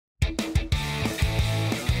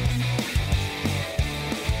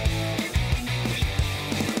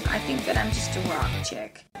but I'm just a rock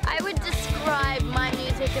chick. I would describe my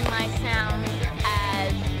music and my sound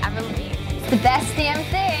as Avril Lavigne. It's the best damn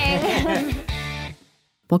thing.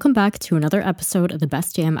 Welcome back to another episode of the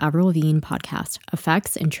Best Damn Avril Lavigne podcast, a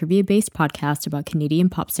facts and trivia-based podcast about Canadian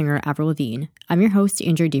pop singer Avril Lavigne. I'm your host,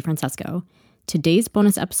 Andrea DeFrancesco. Today's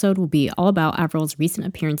bonus episode will be all about Avril's recent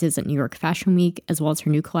appearances at New York Fashion Week, as well as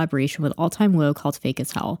her new collaboration with All Time Low called Fake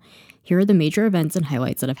as Hell. Here are the major events and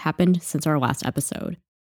highlights that have happened since our last episode.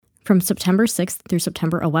 From September 6th through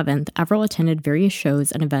September 11th, Avril attended various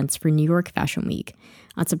shows and events for New York Fashion Week.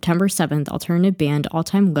 On September 7th, alternative band All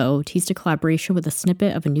Time Low teased a collaboration with a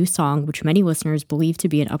snippet of a new song which many listeners believe to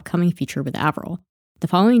be an upcoming feature with Avril. The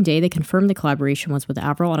following day, they confirmed the collaboration was with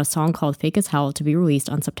Avril on a song called Fake as Hell to be released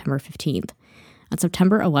on September 15th. On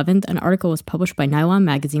September 11th, an article was published by Nylon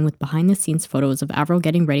Magazine with behind-the-scenes photos of Avril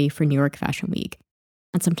getting ready for New York Fashion Week.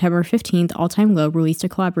 On September 15th, All Time Low released a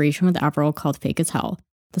collaboration with Avril called Fake as Hell.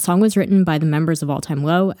 The song was written by the members of All Time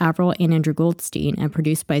Low, Avril, and Andrew Goldstein, and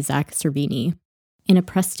produced by Zach Cervini. In a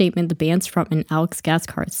press statement, the band's frontman Alex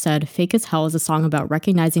Gaskarth said, "Fake as Hell is a song about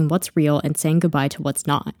recognizing what's real and saying goodbye to what's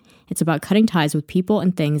not. It's about cutting ties with people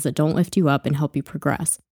and things that don't lift you up and help you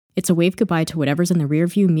progress. It's a wave goodbye to whatever's in the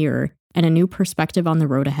rearview mirror and a new perspective on the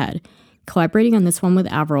road ahead. Collaborating on this one with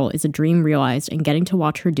Avril is a dream realized, and getting to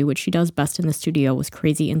watch her do what she does best in the studio was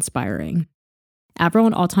crazy inspiring." Avril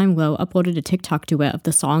and All Time Low uploaded a TikTok duet of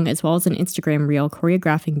the song as well as an Instagram reel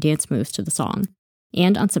choreographing dance moves to the song.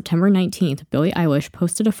 And on September 19th, Billie Eilish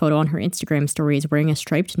posted a photo on her Instagram stories wearing a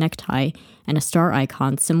striped necktie and a star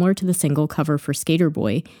icon similar to the single cover for Skater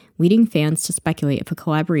Boy, leading fans to speculate if a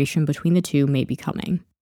collaboration between the two may be coming.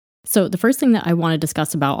 So the first thing that I want to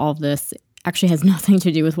discuss about all of this actually has nothing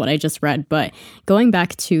to do with what I just read, but going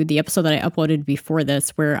back to the episode that I uploaded before this,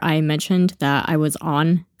 where I mentioned that I was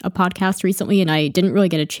on a podcast recently and I didn't really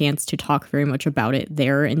get a chance to talk very much about it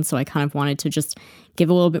there. And so I kind of wanted to just give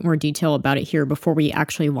a little bit more detail about it here before we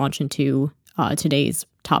actually launch into today's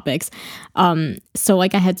topics. So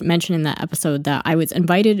like I had mentioned in that episode that I was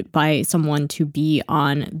invited by someone to be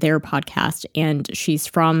on their podcast, and she's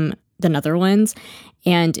from the Netherlands.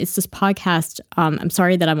 And it's this podcast. I'm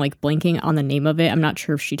sorry that I'm like blanking on the name of it. I'm not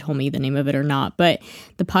sure if she told me the name of it or not, but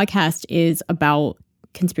the podcast is about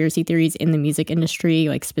conspiracy theories in the music industry,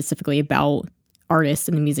 like specifically about artists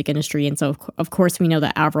in the music industry. And so of course we know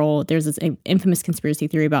that Avril, there's this infamous conspiracy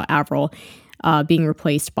theory about Avril being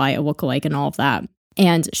replaced by a lookalike and all of that.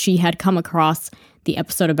 And she had come across the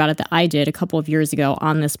episode about it that I did a couple of years ago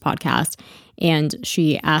on this podcast. And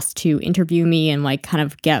she asked to interview me and like kind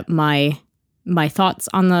of get my thoughts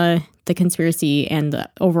on the conspiracy and the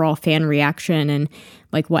overall fan reaction and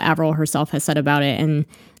like what Avril herself has said about it and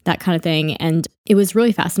that kind of thing. And it was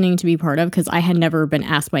really fascinating to be part of because I had never been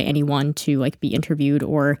asked by anyone to like be interviewed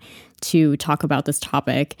or to talk about this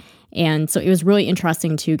topic. And so it was really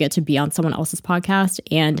interesting to get to be on someone else's podcast.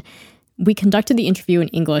 And we conducted the interview in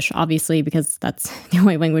English, obviously, because that's the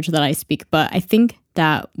only language that I speak. But I think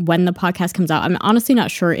that when the podcast comes out, I'm honestly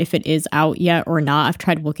not sure if it is out yet or not. I've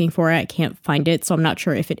tried looking for it. I can't find it. So I'm not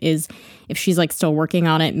sure if it is, if she's like still working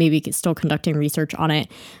on it, maybe still conducting research on it.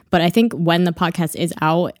 But I think when the podcast is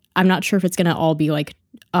out, I'm not sure if it's going to all be like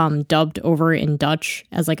dubbed over in Dutch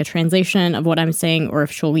as like a translation of what I'm saying, or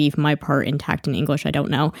if she'll leave my part intact in English. I don't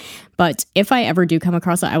know. But if I ever do come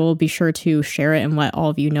across it, I will be sure to share it and let all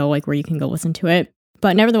of you know like where you can go listen to it.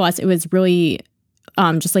 But nevertheless, it was really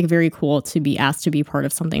just like very cool to be asked to be part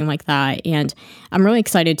of something like that. And I'm really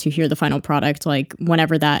excited to hear the final product, like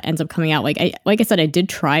whenever that ends up coming out. Like I said, I did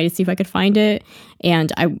try to see if I could find it.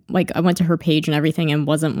 And I went to her page and everything and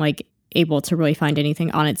wasn't like able to really find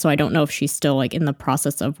anything on it. So I don't know if she's still like in the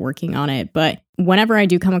process of working on it. But whenever I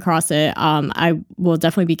do come across it, I will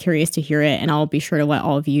definitely be curious to hear it. And I'll be sure to let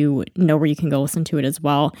all of you know where you can go listen to it as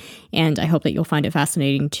well. And I hope that you'll find it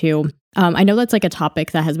fascinating too. I know that's like a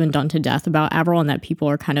topic that has been done to death about Avril and that people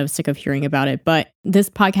are kind of sick of hearing about it. But this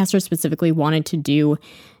podcaster specifically wanted to do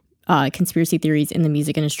conspiracy theories in the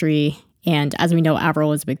music industry. And as we know,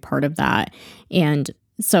 Avril is a big part of that. And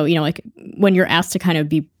so, you know, like when you're asked to kind of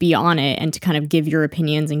be on it and to kind of give your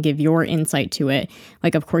opinions and give your insight to it,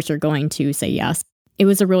 like, of course, you're going to say yes. It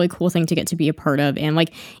was a really cool thing to get to be a part of. And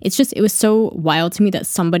like, it was so wild to me that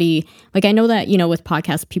somebody, like, I know that, you know, with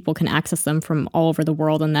podcasts, people can access them from all over the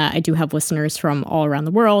world and that I do have listeners from all around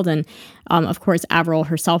the world. And of course, Avril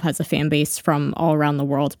herself has a fan base from all around the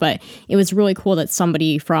world. But it was really cool that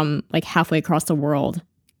somebody from like halfway across the world,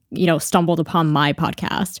 you know, stumbled upon my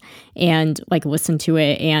podcast and like listened to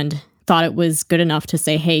it and thought it was good enough to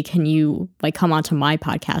say, hey, can you like come onto my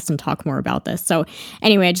podcast and talk more about this? So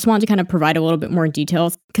anyway, I just wanted to kind of provide a little bit more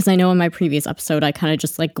details because I know in my previous episode, I kind of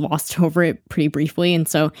just like glossed over it pretty briefly. And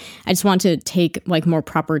so I just want to take like more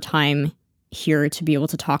proper time here to be able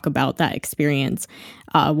to talk about that experience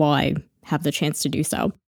while I have the chance to do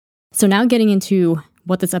so. So now getting into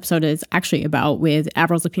what this episode is actually about with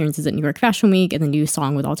Avril's appearances at New York Fashion Week and the new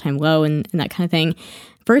song with All Time Low and that kind of thing.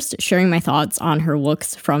 First, sharing my thoughts on her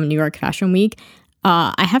looks from New York Fashion Week.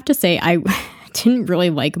 I have to say, I didn't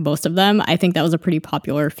really like most of them. I think that was a pretty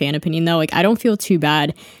popular fan opinion, though. Like, I don't feel too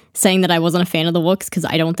bad saying that I wasn't a fan of the looks because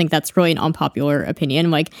I don't think that's really an unpopular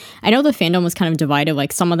opinion. Like, I know the fandom was kind of divided.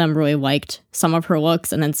 Like, some of them really liked some of her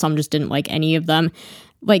looks and then some just didn't like any of them.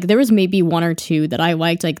 Like, there was maybe one or two that I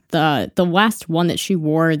liked, like the last one that she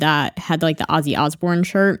wore that had like the Ozzy Osbourne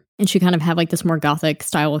shirt and she kind of had like this more gothic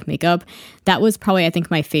style of makeup. That was probably, I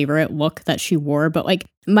think, my favorite look that she wore. But like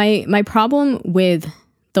my problem with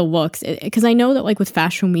the looks, because I know that like with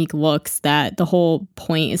Fashion Week looks that the whole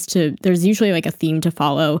point is there's usually like a theme to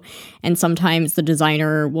follow. And sometimes the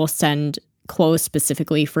designer will send clothes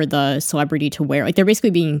specifically for the celebrity to wear. Like, they're basically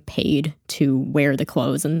being paid to wear the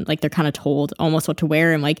clothes and like they're kind of told almost what to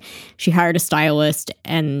wear. And like she hired a stylist,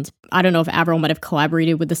 and I don't know if Avril might have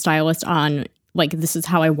collaborated with the stylist on like, this is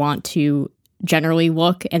how I want to generally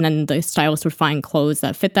look, and then the stylist would find clothes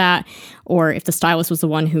that fit that, or if the stylist was the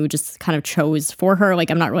one who just kind of chose for her. Like,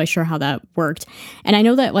 I'm not really sure how that worked. And I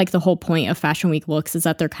know that like the whole point of Fashion Week looks is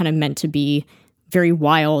that they're kind of meant to be very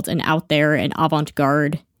wild and out there and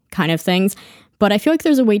avant-garde kind of things. But I feel like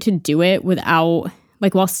there's a way to do it without,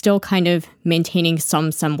 like, while still kind of maintaining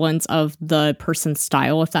some semblance of the person's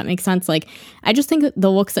style, if that makes sense. Like, I just think that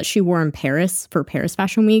the looks that she wore in Paris for Paris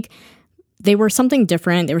Fashion Week, they were something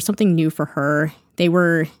different. They were something new for her. They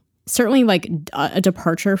were certainly like a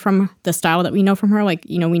departure from the style that we know from her. Like,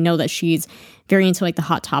 you know, we know that she's very into like the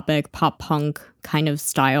Hot Topic, pop punk kind of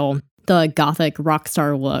style, the gothic rock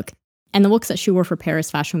star look. And the looks that she wore for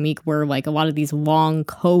Paris Fashion Week were like a lot of these long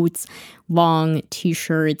coats, long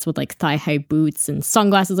t-shirts with like thigh-high boots and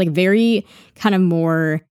sunglasses, like very kind of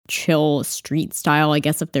more chill street style, I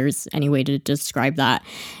guess, if there's any way to describe that.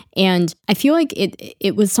 And I feel like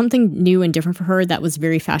it was something new and different for her that was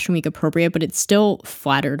very Fashion Week appropriate, but it still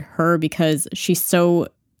flattered her because she's so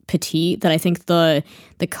petite that I think the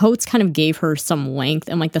coats kind of gave her some length,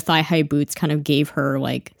 and like the thigh-high boots kind of gave her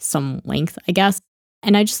like some length, I guess.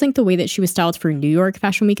 And I just think the way that she was styled for New York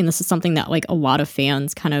Fashion Week, and this is something that like a lot of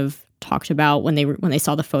fans kind of talked about when they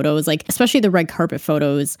saw the photos, like especially the red carpet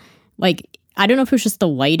photos. Like, I don't know if it was just the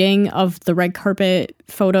lighting of the red carpet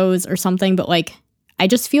photos or something, but like I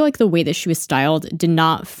just feel like the way that she was styled did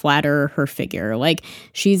not flatter her figure. Like,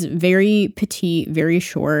 she's very petite, very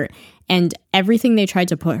short, and everything they tried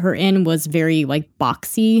to put her in was very like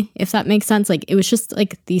boxy, if that makes sense. Like, it was just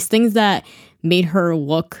like these things that made her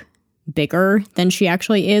look bigger than she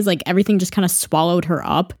actually is. Like, everything just kind of swallowed her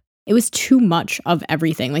up. It was too much of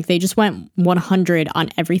everything. Like, they just went 100 on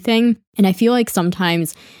everything. And I feel like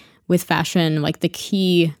sometimes with fashion, like the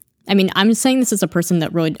key, I mean, I'm saying this as a person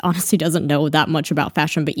that really honestly doesn't know that much about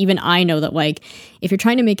fashion, but even I know that like if you're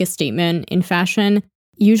trying to make a statement in fashion,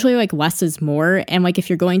 usually like less is more. And like if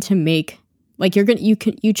you're going to make like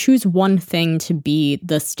you choose one thing to be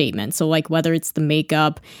the statement. So like whether it's the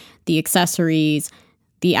makeup, the accessories,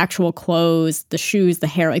 the actual clothes, the shoes, the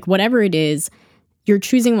hair, like whatever it is, you're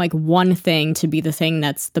choosing like one thing to be the thing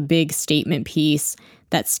that's the big statement piece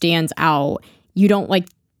that stands out. You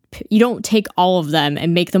don't take all of them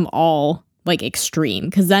and make them all like extreme,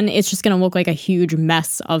 because then it's just going to look like a huge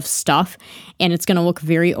mess of stuff, and it's going to look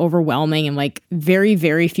very overwhelming, and like very,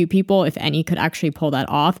 very few people, if any, could actually pull that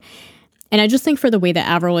off. And I just think for the way that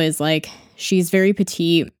Avril is, like, she's very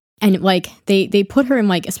petite. And like they put her in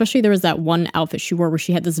like, especially there was that one outfit she wore where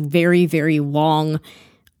she had this very, very long,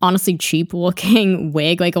 honestly cheap looking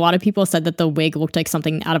wig. Like, a lot of people said that the wig looked like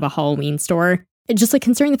something out of a Halloween store. Just like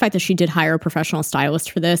considering the fact that she did hire a professional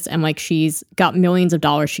stylist for this, and like she's got millions of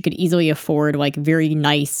dollars, she could easily afford like very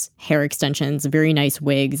nice hair extensions, very nice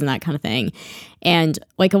wigs and that kind of thing. And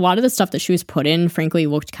like a lot of the stuff that she was put in, frankly,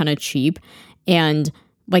 looked kind of cheap. And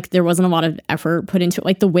like there wasn't a lot of effort put into it.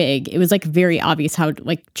 Like the wig, it was like very obvious how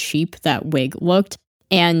like cheap that wig looked.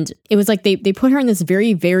 And it was like they put her in this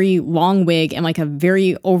very, very long wig and like a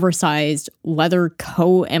very oversized leather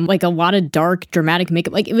coat and like a lot of dark dramatic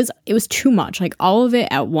makeup. Like it was too much. Like all of it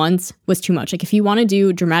at once was too much. Like if you want to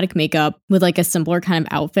do dramatic makeup with like a simpler kind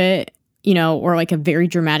of outfit, you know, or like a very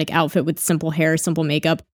dramatic outfit with simple hair, simple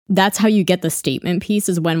makeup, that's how you get the statement piece,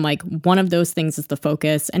 is when like one of those things is the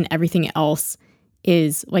focus and everything else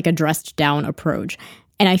is like a dressed down approach.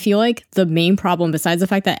 And I feel like the main problem, besides the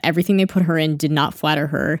fact that everything they put her in did not flatter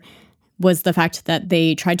her, was the fact that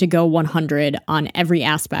they tried to go 100 on every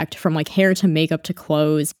aspect, from like hair to makeup to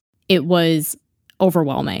clothes. It was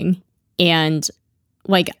overwhelming. And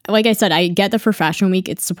like I said, I get that for Fashion Week,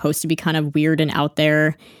 it's supposed to be kind of weird and out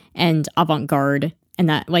there and avant-garde, and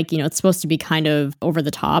that, like, you know, it's supposed to be kind of over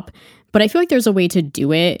the top. But I feel like there's a way to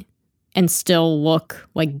do it and still look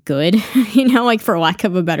like good, you know, like, for lack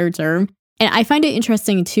of a better term. And I find it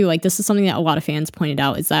interesting too, like, this is something that a lot of fans pointed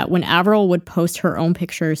out, is that when Avril would post her own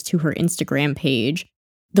pictures to her Instagram page,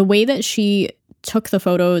 the way that she took the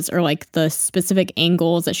photos, or like the specific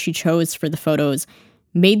angles that she chose for the photos,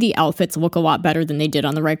 made the outfits look a lot better than they did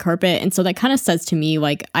on the red carpet. And so that kind of says to me,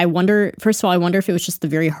 like, I wonder if it was just the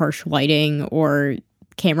very harsh lighting or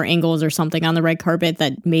camera angles or something on the red carpet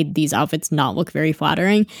that made these outfits not look very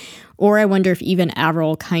flattering. Or I wonder if even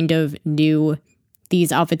Avril kind of knew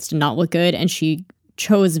these outfits did not look good, and she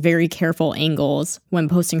chose very careful angles when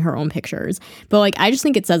posting her own pictures. But like, I just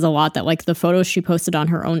think it says a lot that like the photos she posted on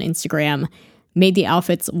her own Instagram made the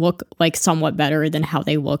outfits look like somewhat better than how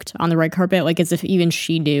they looked on the red carpet, like as if even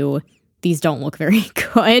she knew these don't look very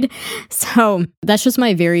good. So that's just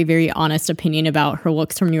my very, very honest opinion about her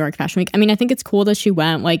looks from New York Fashion Week. I mean, I think it's cool that she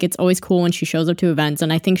went. Like, it's always cool when she shows up to events.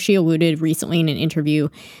 And I think she alluded recently in an interview,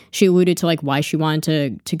 she alluded to like why she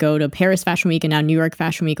wanted to go to Paris Fashion Week and now New York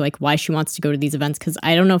Fashion Week, like why she wants to go to these events. Because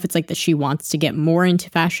I don't know if it's like that she wants to get more into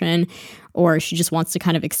fashion, or she just wants to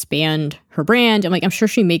kind of expand her brand. And like, I'm sure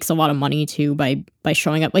she makes a lot of money too by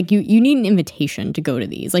showing up. Like, you need an invitation to go to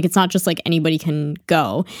these. Like, it's not just like anybody can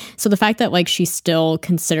go. So the fact that like she's still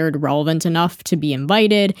considered relevant enough to be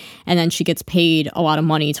invited, and then she gets paid a lot of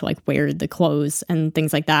money to like wear the clothes and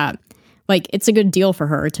things like that, like, it's a good deal for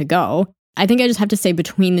her to go. I think I just have to say,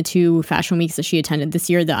 between the two fashion weeks that she attended this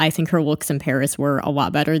year, that I think her looks in Paris were a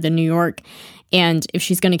lot better than New York. And if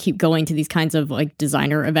she's going to keep going to these kinds of like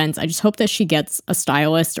designer events, I just hope that she gets a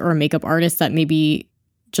stylist or a makeup artist that maybe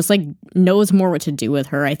just like knows more what to do with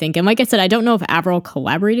her, I think. And like I said, I don't know if Avril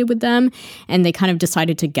collaborated with them and they kind of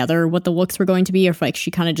decided together what the looks were going to be, or if like she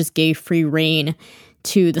kind of just gave free rein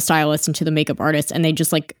to the stylist and to the makeup artist, and they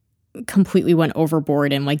just like completely went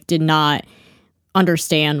overboard and like did not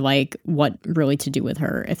understand like what really to do with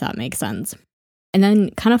her, if that makes sense. And then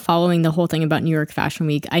kind of following the whole thing about New York Fashion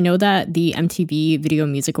Week, I know that the MTV Video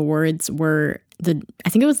Music Awards were I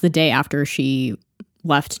think it was the day after she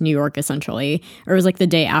left New York, essentially, or it was like the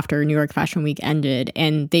day after New York Fashion Week ended,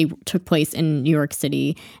 and they took place in New York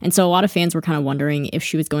City. And so a lot of fans were kind of wondering if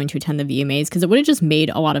she was going to attend the VMAs, because it would have just made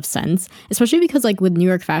a lot of sense, especially because like with New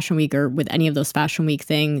York Fashion Week or with any of those Fashion Week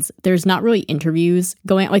things, there's not really interviews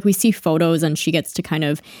going. Like, we see photos and she gets to kind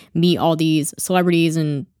of meet all these celebrities,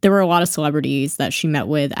 and there were a lot of celebrities that she met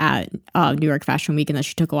with at New York Fashion Week and that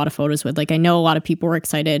she took a lot of photos with. Like, I know a lot of people were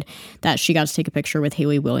excited that she got to take a picture with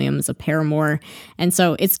Hayley Williams of Paramore. And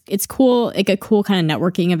so it's cool, like a cool kind of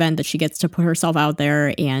networking event that she gets to put herself out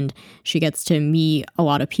there, and she gets to meet a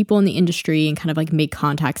lot of people in the industry and kind of like make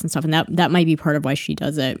contacts and stuff. And that might be part of why she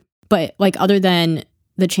does it. But like, other than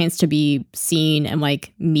the chance to be seen and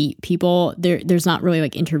like meet people, there's not really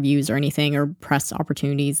like interviews or anything or press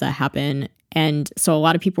opportunities that happen. And so a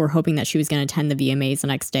lot of people were hoping that she was going to attend the VMAs the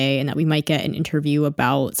next day and that we might get an interview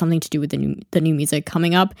about something to do with the new music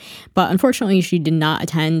coming up. But unfortunately, she did not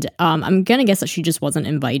attend. I'm going to guess that she just wasn't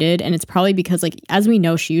invited. And it's probably because, like, as we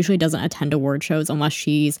know, she usually doesn't attend award shows unless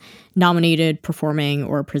she's nominated, performing,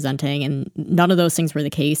 or presenting. And none of those things were the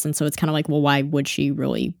case. And so it's kind of like, well, why would she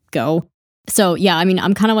really go? So yeah, I mean,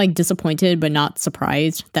 I'm kind of like disappointed, but not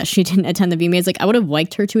surprised that she didn't attend the VMAs. Like, I would have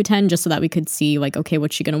liked her to attend just so that we could see like, okay,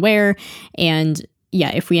 what's she going to wear? And yeah,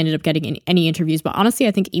 if we ended up getting any interviews. But honestly,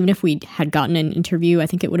 I think even if we had gotten an interview, I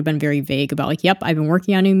think it would have been very vague about like, yep, I've been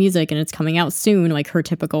working on new music and it's coming out soon, like her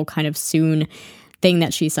typical kind of soon thing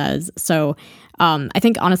that she says. So I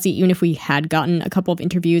think honestly, even if we had gotten a couple of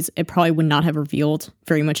interviews, it probably would not have revealed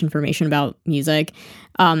very much information about music.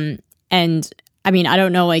 And I mean, I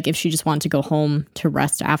don't know, like, if she just wanted to go home to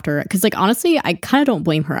rest after. Because, like, honestly, I kind of don't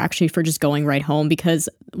blame her, actually, for just going right home. Because,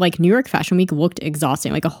 like, New York Fashion Week looked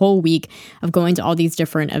exhausting. Like, a whole week of going to all these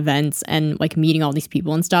different events and, like, meeting all these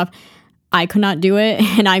people and stuff. I could not do it.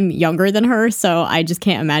 And I'm younger than her. So I just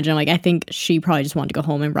can't imagine. Like, I think she probably just wanted to go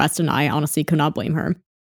home and rest. And I honestly could not blame her.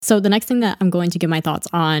 So the next thing that I'm going to give my thoughts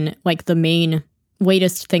on, like, the main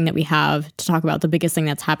latest thing that we have to talk about, the biggest thing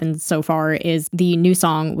that's happened so far, is the new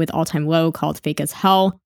song with All Time Low called Fake as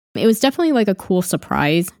Hell. It was definitely like a cool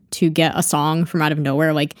surprise to get a song from out of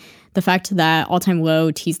nowhere. Like, the fact that All Time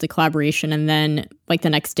Low teased the collaboration and then like the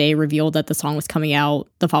next day revealed that the song was coming out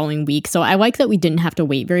the following week. So I like that we didn't have to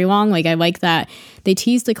wait very long. Like I like that they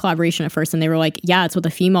teased the collaboration at first and they were like, yeah, it's with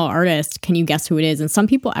a female artist. Can you guess who it is? And some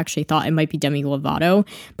people actually thought it might be Demi Lovato,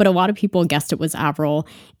 but a lot of people guessed it was Avril.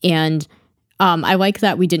 And I like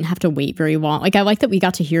that we didn't have to wait very long. Like I like that we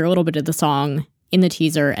got to hear a little bit of the song in the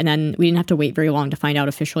teaser, and then we didn't have to wait very long to find out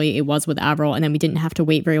officially it was with Avril, and then we didn't have to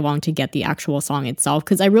wait very long to get the actual song itself,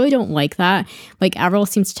 because I really don't like that. Like Avril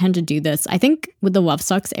seems to tend to do this. I think with the Love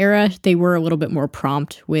Sucks era, they were a little bit more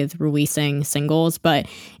prompt with releasing singles, but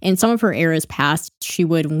in some of her eras past, she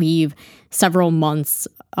would leave several months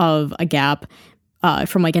of a gap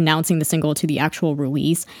from like announcing the single to the actual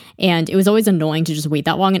release, and it was always annoying to just wait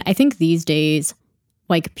that long. And I think these days,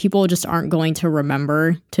 like people just aren't going to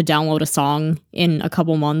remember to download a song in a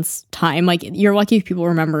couple months time. Like you're lucky if people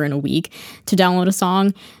remember in a week to download a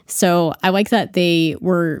song. So I like that they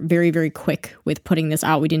were very, very quick with putting this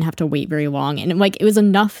out. We didn't have to wait very long. And like it was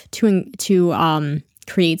enough to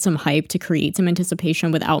create some hype, to create some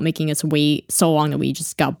anticipation without making us wait so long that we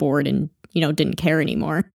just got bored and, you know, didn't care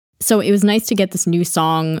anymore. So it was nice to get this new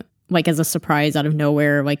song like as a surprise out of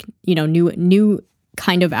nowhere, like, you know, new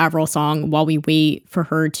kind of Avril song while we wait for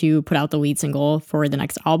her to put out the lead single for the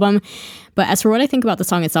next album. But as for what I think about the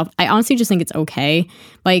song itself, I honestly just think it's okay.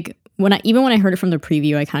 Like when I heard it from the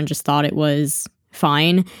preview, I kind of just thought it was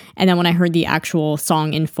fine. And then when I heard the actual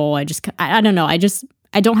song in full, I don't know. I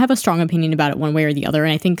don't have a strong opinion about it one way or the other.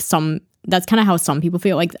 And I think that's kind of how some people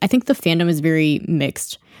feel. Like I think the fandom is very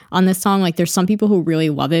mixed on this song. Like there's some people who really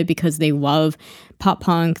love it because they love pop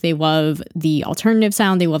punk, they love the alternative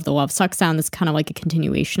sound, they love the Love Sucks sound. That's kind of like a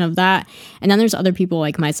continuation of that. And then there's other people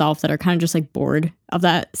like myself that are kind of just like bored of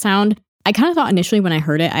that sound. I kind of thought initially when I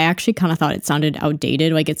heard it, I actually kind of thought it sounded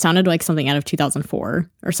outdated. Like it sounded like something out of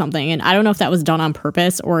 2004 or something. And I don't know if that was done on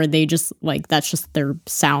purpose or they just like, that's just their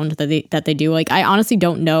sound that they do. Like I honestly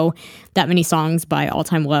don't know that many songs by All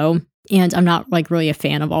Time Low. And I'm not like really a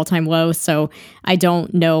fan of All Time Low, so I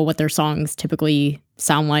don't know what their songs typically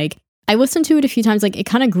sound like. I listened to it a few times, like it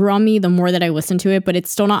kind of grew on me the more that I listened to it, but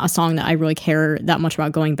it's still not a song that I really care that much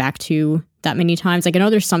about going back to that many times. Like I know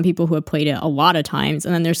there's some people who have played it a lot of times,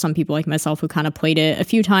 and then there's some people like myself who kind of played it a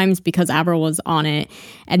few times because Avril was on it,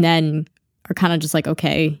 and then are kind of just like,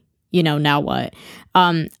 okay, you know, now what?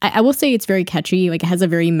 I will say it's very catchy. Like it has a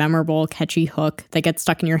very memorable, catchy hook that gets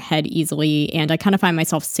stuck in your head easily. And I kind of find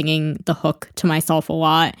myself singing the hook to myself a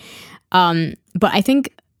lot. But I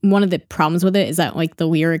think one of the problems with it is that like the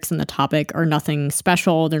lyrics and the topic are nothing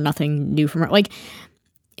special. They're nothing new from her. Like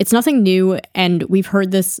it's nothing new. And we've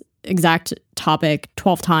heard this exact topic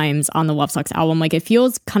 12 times on the Love Sucks album. Like it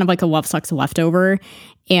feels kind of like a Love Sucks leftover,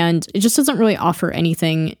 and it just doesn't really offer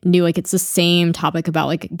anything new. Like it's the same topic about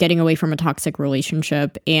like getting away from a toxic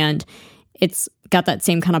relationship, and it's got that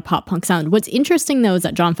same kind of pop punk sound. What's interesting though is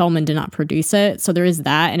that John Feldmann did not produce it, so there is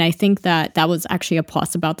that. And I think that was actually a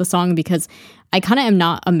plus about the song, because I kind of am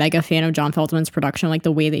not a mega fan of John Feldmann's production. Like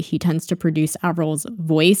the way that he tends to produce Avril's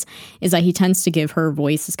voice is that he tends to give her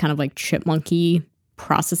voice this kind of like chipmunky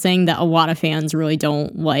processing that a lot of fans really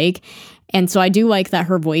don't like. And so I do like that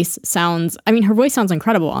her voice sounds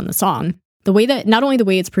incredible on the song. The way that, not only the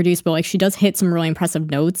way it's produced, but like she does hit some really impressive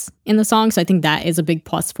notes in the song. So I think that is a big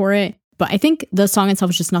plus for it. But I think the song itself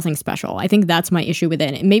is just nothing special. I think that's my issue with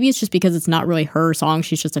it. And maybe it's just because it's not really her song.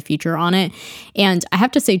 She's just a feature on it. And I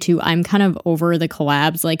have to say too, I'm kind of over the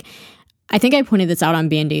collabs. Like I think I pointed this out on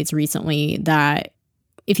Band-Aids recently that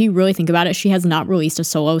if you really think about it, she has not released a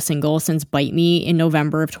solo single since Bite Me in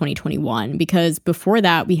November of 2021, because before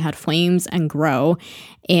that we had Flames and Grow.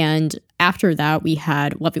 And after that we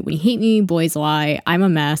had Love It When You Hate Me, Boys Lie, I'm a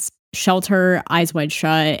Mess, Shelter, Eyes Wide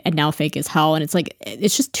Shut, and now Fake as Hell. And it's like,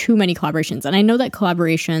 it's just too many collaborations. And I know that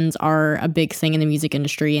collaborations are a big thing in the music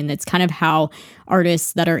industry, and it's kind of how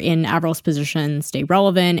artists that are in Avril's position stay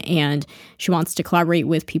relevant. And she wants to collaborate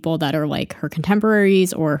with people that are like her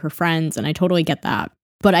contemporaries or her friends. And I totally get that.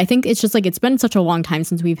 But I think it's just like, it's been such a long time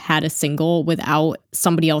since we've had a single without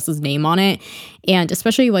somebody else's name on it. And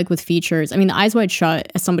especially like with features, I mean, the Eyes Wide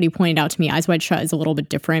Shut, as somebody pointed out to me, Eyes Wide Shut is a little bit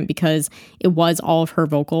different because it was all of her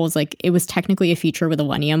vocals. Like it was technically a feature with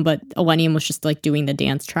Illenium, but Illenium was just like doing the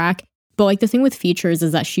dance track. But like the thing with features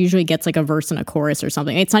is that she usually gets like a verse and a chorus or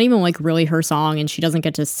something. It's not even like really her song, and she doesn't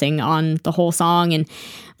get to sing on the whole song. And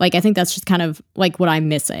like, I think that's just kind of like what I'm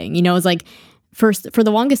missing, you know, is like, for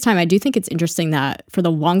the longest time, I do think it's interesting that for the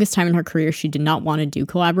longest time in her career, she did not want to do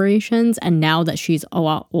collaborations. And now that she's a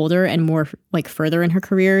lot older and more like further in her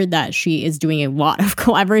career, that she is doing a lot of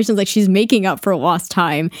collaborations. Like she's making up for lost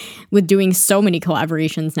time with doing so many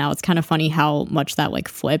collaborations now. It's kind of funny how much that like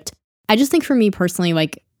flipped. I just think for me personally,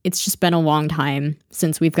 like it's just been a long time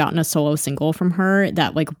since we've gotten a solo single from her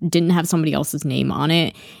that like didn't have somebody else's name on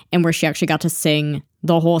it and where she actually got to sing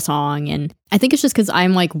the whole song. And I think it's just because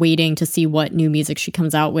I'm like waiting to see what new music she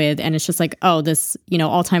comes out with. And it's just like, oh, this,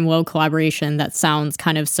 All Time Low collaboration that sounds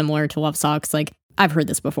kind of similar to Love Sucks. Like, I've heard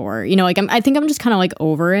this before, like I think I'm just kind of like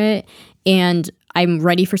over it and I'm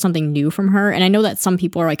ready for something new from her. And I know that some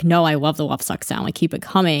people are like, no, I love the Love Sucks sound, like keep it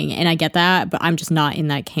coming. And I get that, but I'm just not in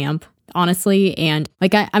that camp, honestly. And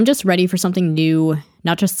like, I'm just ready for something new,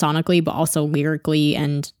 not just sonically, but also lyrically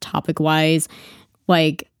and topic wise.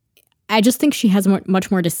 Like, I just think she has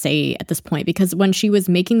much more to say at this point, because when she was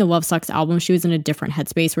making the Love Sucks album, she was in a different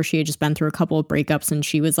headspace where she had just been through a couple of breakups and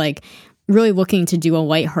she was like really looking to do a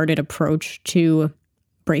lighthearted approach to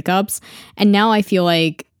breakups. And now I feel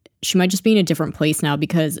like she might just be in a different place now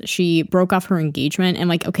because she broke off her engagement and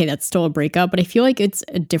like, okay, that's still a breakup, but I feel like it's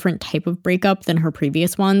a different type of breakup than her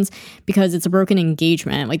previous ones because it's a broken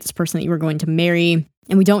engagement, like this person that you were going to marry.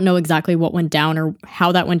 And we don't know exactly what went down or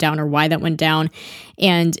how that went down or why that went down.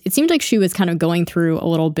 And it seemed like she was kind of going through a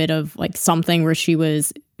little bit of like something where she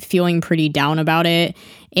was feeling pretty down about it.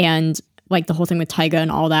 And like the whole thing with Tyga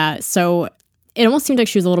and all that. So it almost seemed like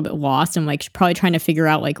she was a little bit lost and like probably trying to figure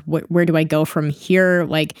out like where do I go from here,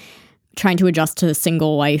 like trying to adjust to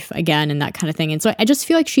single life again and that kind of thing. And so I just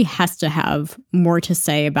feel like she has to have more to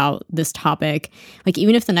say about this topic. Like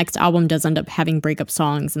even if the next album does end up having breakup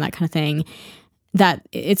songs and that kind of thing, that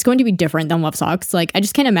it's going to be different than Love Sucks. Like I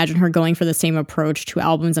just can't imagine her going for the same approach 2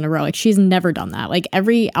 albums in a row. Like she's never done that. Like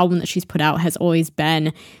every album that she's put out has always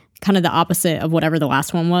been kind of the opposite of whatever the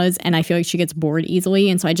last one was. And I feel like she gets bored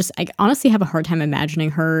easily. And so I honestly have a hard time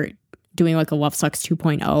imagining her doing like a Love Sucks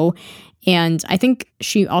 2.0. And I think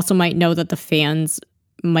she also might know that the fans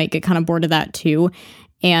might get kind of bored of that too.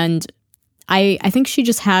 And I think she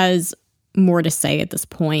just has more to say at this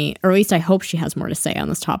point, or at least I hope she has more to say on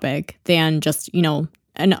this topic than just,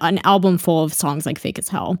 an album full of songs like Fake as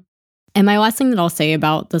Hell. And my last thing that I'll say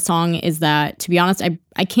about the song is that, to be honest,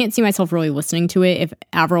 I can't see myself really listening to it if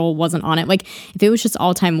Avril wasn't on it. Like, if it was just an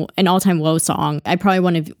all-time low song, I probably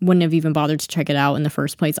wouldn't have even bothered to check it out in the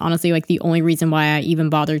first place. Honestly, like, the only reason why I even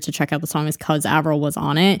bothered to check out the song is because Avril was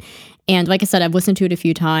on it. And like I said, I've listened to it a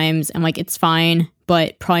few times, and, like, it's fine,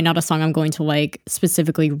 but probably not a song I'm going to, like,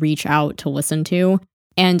 specifically reach out to listen to.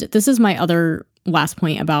 And this is my other last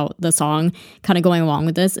point about the song, kind of going along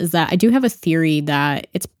with this, is that I do have a theory that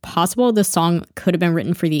it's possible this song could have been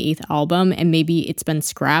written for the 8th album and maybe it's been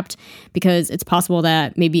scrapped, because it's possible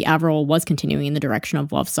that maybe Avril was continuing in the direction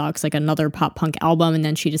of Love Sucks, like another pop punk album, and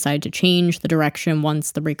then she decided to change the direction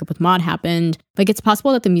once the breakup with Maude happened. Like, it's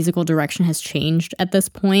possible that the musical direction has changed at this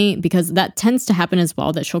point, because that tends to happen as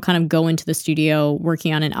well, that she'll kind of go into the studio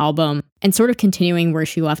working on an album and sort of continuing where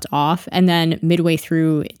she left off, and then midway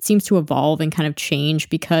through it seems to evolve and kind of change,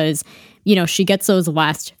 because she gets those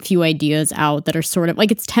last few ideas out that are sort of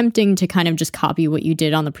like, it's tempting to kind of just copy what you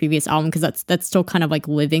did on the previous album, because that's still kind of like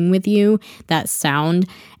living with you, that sound.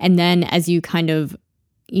 And then as you kind of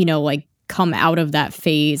like come out of that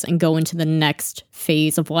phase and go into the next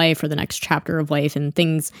phase of life or the next chapter of life, and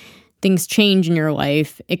things change in your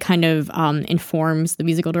life, it kind of informs the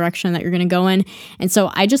musical direction that you're going to go in. And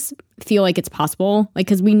so I just feel like it's possible, like,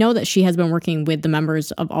 because we know that she has been working with the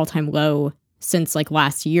members of All Time Low since like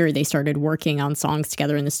last year. They started working on songs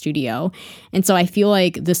together in the studio. And so I feel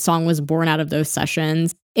like this song was born out of those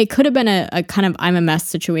sessions. It could have been a kind of I'm a Mess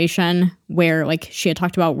situation where, like, she had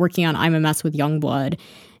talked about working on I'm a Mess with Youngblood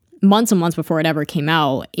months and months before it ever came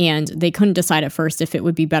out, and they couldn't decide at first if it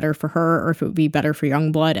would be better for her or if it would be better for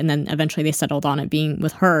Youngblood, and then eventually they settled on it being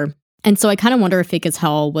with her. And so I kind of wonder if Fake as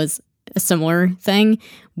Hell was a similar thing,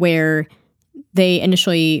 where they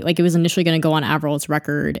initially, like, it was initially going to go on Avril's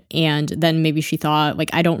record, and then maybe she thought, like,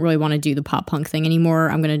 I don't really want to do the pop punk thing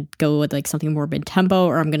anymore. I'm going to go with like something more mid-tempo,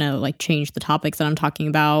 or I'm going to like change the topics that I'm talking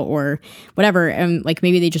about or whatever. And like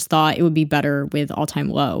maybe they just thought it would be better with All Time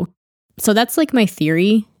Low. So that's like my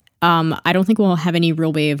theory. I don't think we'll have any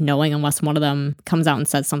real way of knowing unless one of them comes out and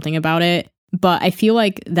says something about it. But I feel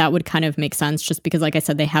like that would kind of make sense, just because, like I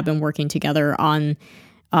said, they have been working together on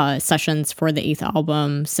sessions for the 8th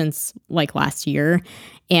album since like last year.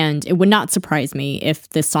 And it would not surprise me if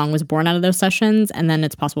this song was born out of those sessions, and then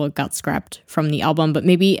it's possible it got scrapped from the album. But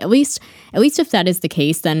maybe at least if that is the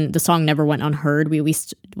case, then the song never went unheard. We at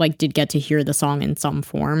least like did get to hear the song in some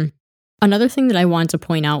form. Another thing that I want to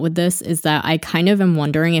point out with this is that I kind of am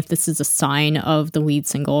wondering if this is a sign of the lead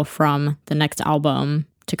single from the next album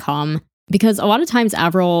to come. Because a lot of times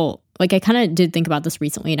Avril, like, I kind of did think about this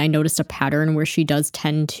recently, and I noticed a pattern where she does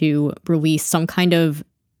tend to release some kind of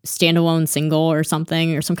standalone single or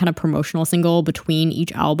something, or some kind of promotional single between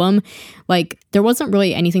each album. Like, there wasn't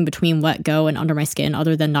really anything between Let Go and Under My Skin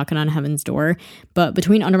other than Knocking on Heaven's Door. But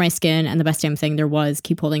between Under My Skin and The Best Damn Thing, there was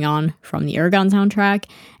Keep Holding On from the Aragon soundtrack.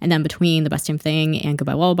 And then between The Best Damn Thing and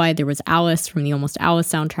Goodbye Lullaby, there was Alice from the Almost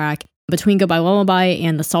Alice soundtrack. Between Goodbye Lullaby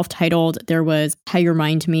and the self-titled, there was How You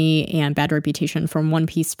Remind Me and Bad Reputation from One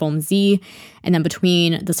Piece Film Z. And then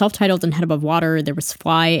between the self-titled and Head Above Water, there was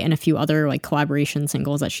Fly and a few other like collaboration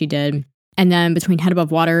singles that she did. And then between Head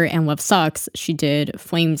Above Water and Love Sucks, she did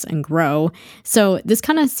Flames and Grow. So this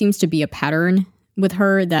kind of seems to be a pattern with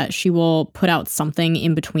her, that she will put out something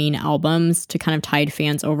in between albums to kind of tide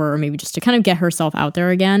fans over, or maybe just to kind of get herself out there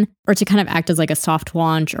again, or to kind of act as like a soft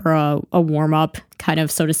launch or a warm-up kind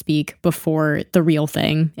of, so to speak, before the real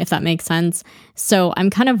thing, if that makes sense. So I'm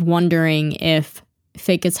kind of wondering if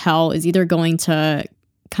Fake as Hell is either going to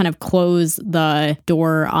kind of close the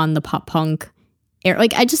door on the pop punk era.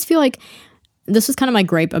 Like, I just feel like this was kind of my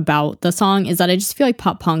gripe about the song, is that I just feel like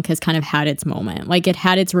pop punk has kind of had its moment. Like, it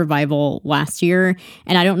had its revival last year,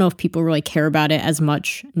 and I don't know if people really care about it as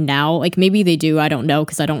much now. Like, maybe they do, I don't know,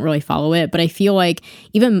 because I don't really follow it. But I feel like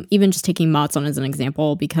even just taking Matson as an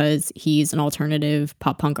example, because he's an alternative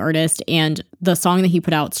pop punk artist, and the song that he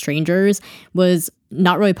put out, Strangers, was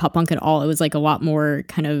not really pop punk at all. It was like a lot more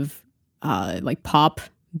kind of like pop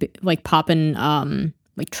and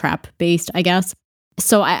like trap based, I guess.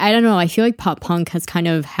 So I don't know. I feel like pop punk has kind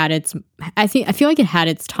of had its, I feel like it had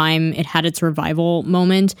its time. It had its revival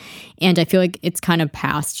moment, and I feel like it's kind of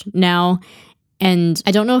past now. And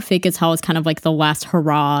I don't know if Fake as Hell is kind of like the last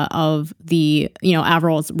hurrah of the,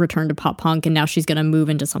 Avril's return to pop punk, and now she's going to move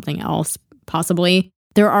into something else, possibly.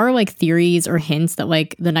 There are like theories or hints that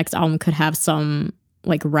like the next album could have some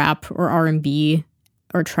like rap or R&B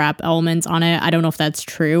or trap elements on it. I don't know if that's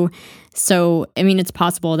true. So, I mean, it's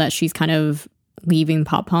possible that she's kind of leaving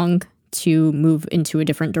pop punk to move into a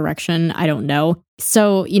different direction. I don't know.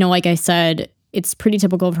 So, like I said, it's pretty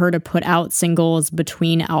typical of her to put out singles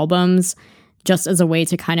between albums just as a way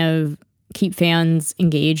to kind of keep fans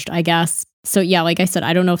engaged, I guess. So yeah, like I said,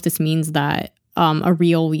 I don't know if this means that a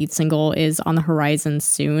real lead single is on the horizon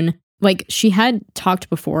soon. Like, she had talked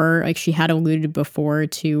before, like she had alluded before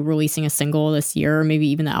to releasing a single this year, or maybe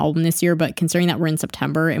even the album this year. But considering that we're in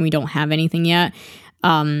September and we don't have anything yet,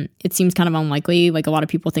 it seems kind of unlikely. Like, a lot of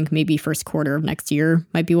people think maybe first quarter of next year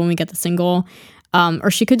might be when we get the single. Or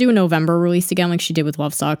she could do a November release again, like she did with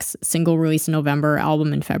Love Sucks. Single release in November,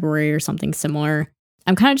 album in February, or something similar.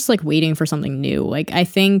 I'm kind of just like waiting for something new. Like, I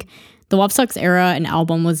think the Love Sucks era and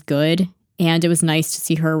album was good, and it was nice to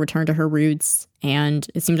see her return to her roots, and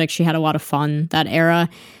it seemed like she had a lot of fun that era.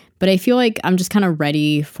 But I feel like I'm just kind of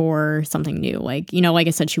ready for something new. Like, like I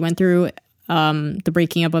said, she went through the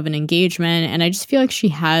breaking up of an engagement, and I just feel like she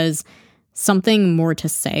has something more to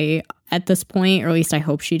say at this point, or at least I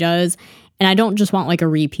hope she does. And I don't just want like a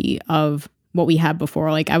repeat of what we had before.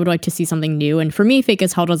 Like, I would like to see something new. And for me, Fake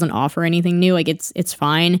as Hell doesn't offer anything new. Like, it's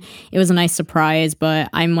fine. It was a nice surprise, but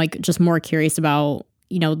I'm like just more curious about,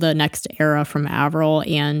 the next era from Avril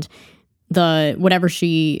and the whatever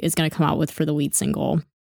she is going to come out with for the lead single.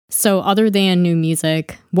 So other than new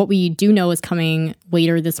music, what we do know is coming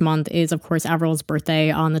later this month is, of course, Avril's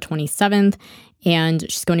birthday on the 27th, and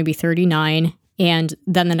she's going to be 39. And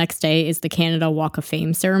then the next day is the Canada Walk of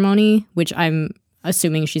Fame ceremony, which I'm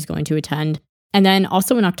assuming she's going to attend. And then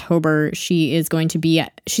also in October, she's going to be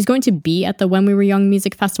at the When We Were Young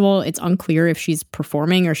Music Festival. It's unclear if she's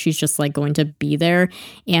performing or she's just like going to be there.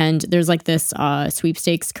 And there's like this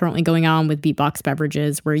sweepstakes currently going on with Beatbox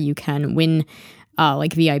Beverages where you can win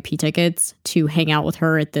like VIP tickets to hang out with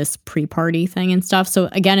her at this pre-party thing and stuff. So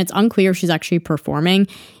again, it's unclear if she's actually performing.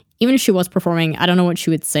 Even if she was performing, I don't know what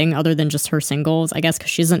she would sing other than just her singles, I guess,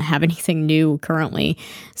 because she doesn't have anything new currently.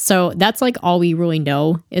 So that's like all we really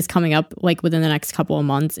know is coming up like within the next couple of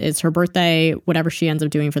months is her birthday, whatever she ends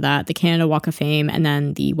up doing for that, the Canada Walk of Fame, and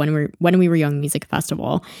then the When We Were Young Music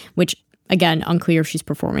Festival, which again, unclear if she's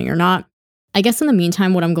performing or not. I guess in the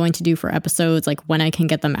meantime, what I'm going to do for episodes, like when I can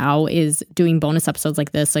get them out, is doing bonus episodes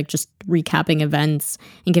like this, like just recapping events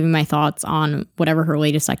and giving my thoughts on whatever her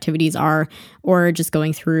latest activities are, or just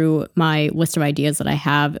going through my list of ideas that I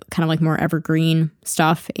have, kind of like more evergreen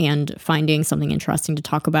stuff, and finding something interesting to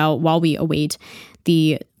talk about while we await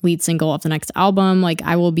the lead single of the next album. Like,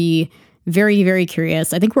 I will be very, very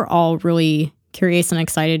curious. I think we're all really curious and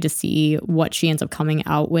excited to see what she ends up coming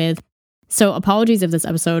out with. So apologies if this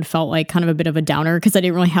episode felt like kind of a bit of a downer, because I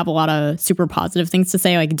didn't really have a lot of super positive things to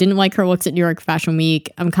say. Like, didn't like her looks at New York Fashion Week.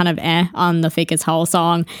 I'm kind of on the Fake as Hell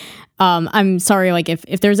song. I'm sorry, like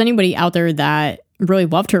if there's anybody out there that really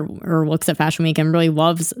loved her looks at Fashion Week and really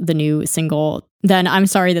loves the new single, then I'm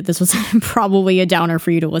sorry that this was probably a downer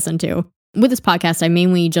for you to listen to. With this podcast, I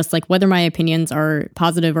mainly just like, whether my opinions are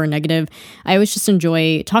positive or negative, I always just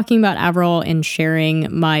enjoy talking about Avril and sharing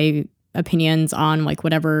my opinions on like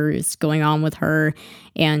whatever is going on with her,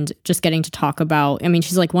 and just getting to talk about, I mean,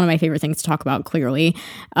 she's like one of my favorite things to talk about, clearly.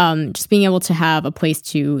 Just being able to have a place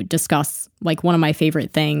to discuss like one of my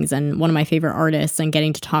favorite things and one of my favorite artists, and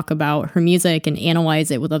getting to talk about her music and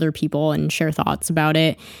analyze it with other people and share thoughts about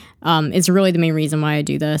it, is really the main reason why I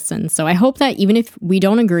do this. And so I hope that even if we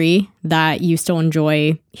don't agree, that you still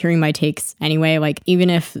enjoy hearing my takes anyway. Like, even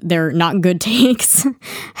if they're not good takes,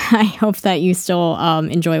 I hope that you still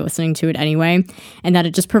enjoy listening to it anyway, and that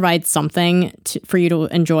it just provides something for you to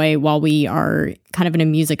enjoy while we are kind of in a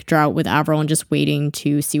music drought with Avril, and just waiting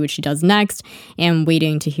to see what she does next, and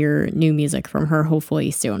waiting to hear new music from her, hopefully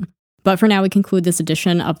soon. But for now, we conclude this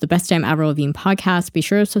edition of the Best Damn Avril Lavigne podcast. Be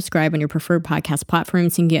sure to subscribe on your preferred podcast platform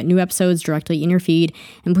so you can get new episodes directly in your feed.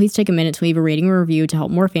 And please take a minute to leave a rating or review to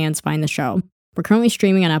help more fans find the show. We're currently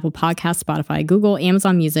streaming on Apple Podcasts, Spotify, Google,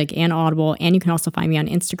 Amazon Music, and Audible. And you can also find me on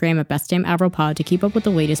Instagram at Best Damn Avril Pod to keep up with the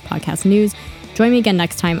latest podcast news. Join me again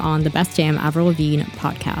next time on the Best Damn Avril Lavigne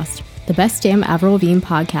podcast. The Best Damn Avril Lavigne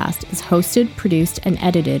podcast is hosted, produced, and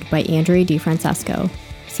edited by Andrea DiFrancesco.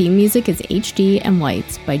 Theme music is HD and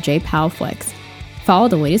Lights by J. Powell Flicks. Follow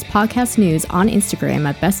the latest podcast news on Instagram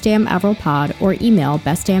at Best Damn Avril Pod, or email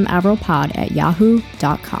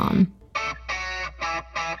bestdamnavrilpod@yahoo.com.